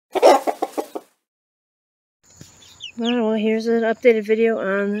Alright, well, here's an updated video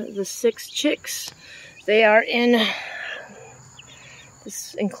on the 6 chicks. They are in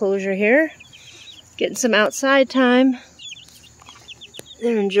this enclosure here, getting some outside time.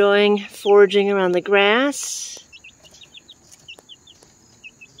 They're enjoying foraging around the grass.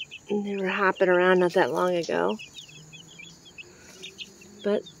 And they were hopping around not that long ago.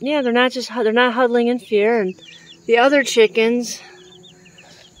 But yeah, they're not huddling in fear, and the other chickens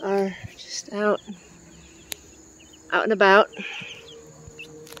are just out and about.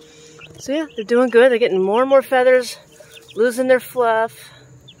 So yeah, they're doing good. They're getting more and more feathers, losing their fluff.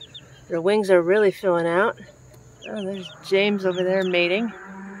 Their wings are really filling out. Oh, there's James over there mating.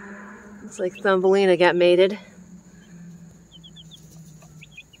 Looks like Thumbelina got mated.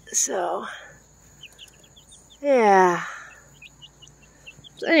 So, yeah.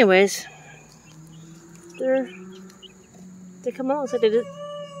 So anyways, they come out. Looks like they did.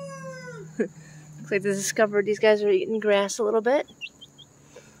 Looks like they discovered these guys are eating grass a little bit.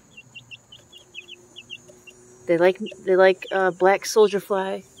 They like black soldier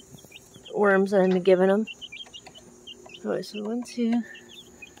fly worms that I'm giving them. Alright, so 1, 2.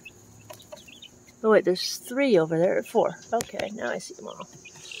 Oh wait, there's 3 over there. 4. Okay, now I see them all.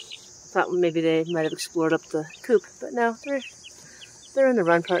 Thought maybe they might have explored up the coop, but no, they're in the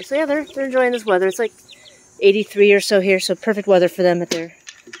run part. So yeah, they're enjoying this weather. It's like 83 or so here, so perfect weather for them. At their,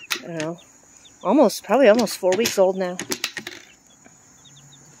 I don't know, probably almost 4 weeks old now.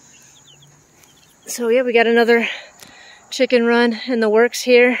 So yeah, we got another chicken run in the works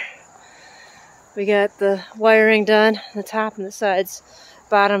here. We got the wiring done, the top and the sides.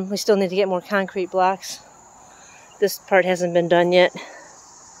 Bottom, we still need to get more concrete blocks. This part hasn't been done yet.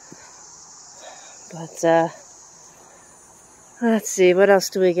 But, let's see, what else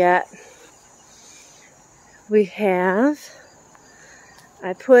do we got?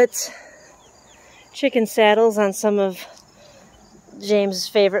 I put chicken saddles on some of James'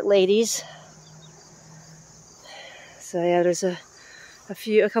 favorite ladies. So yeah, there's a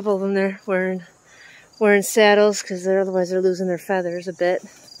couple of them there wearing saddles because otherwise they're losing their feathers a bit.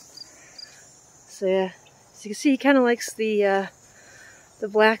 So yeah, as you can see, he kind of likes the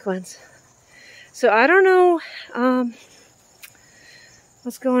black ones. So I don't know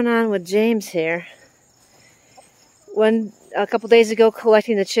what's going on with James here. A couple days ago,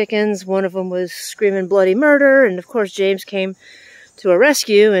 collecting the chickens, one of them was screaming bloody murder, and of course James came to a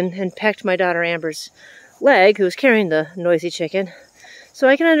rescue and pecked my daughter Amber's leg, who was carrying the noisy chicken. So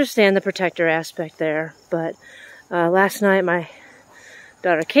I can understand the protector aspect there, but last night my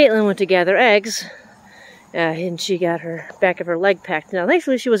daughter Caitlin went to gather eggs, and she got her back of her leg pecked. Now,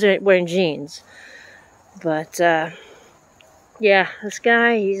 thankfully she was wearing jeans, but yeah, this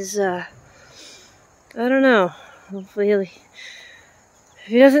guy, he's I don't know. Hopefully, if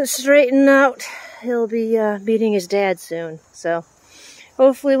he doesn't straighten out, he'll be beating his dad soon. So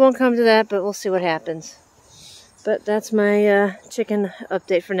hopefully it won't come to that, but we'll see what happens. But that's my chicken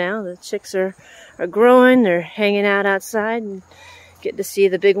update for now. The chicks are growing. They're hanging out outside and get to see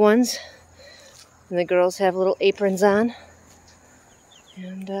the big ones. And the girls have little aprons on.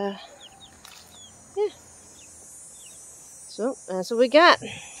 And, yeah. So, that's what we got.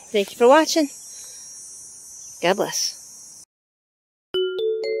 Thank you for watching. God bless.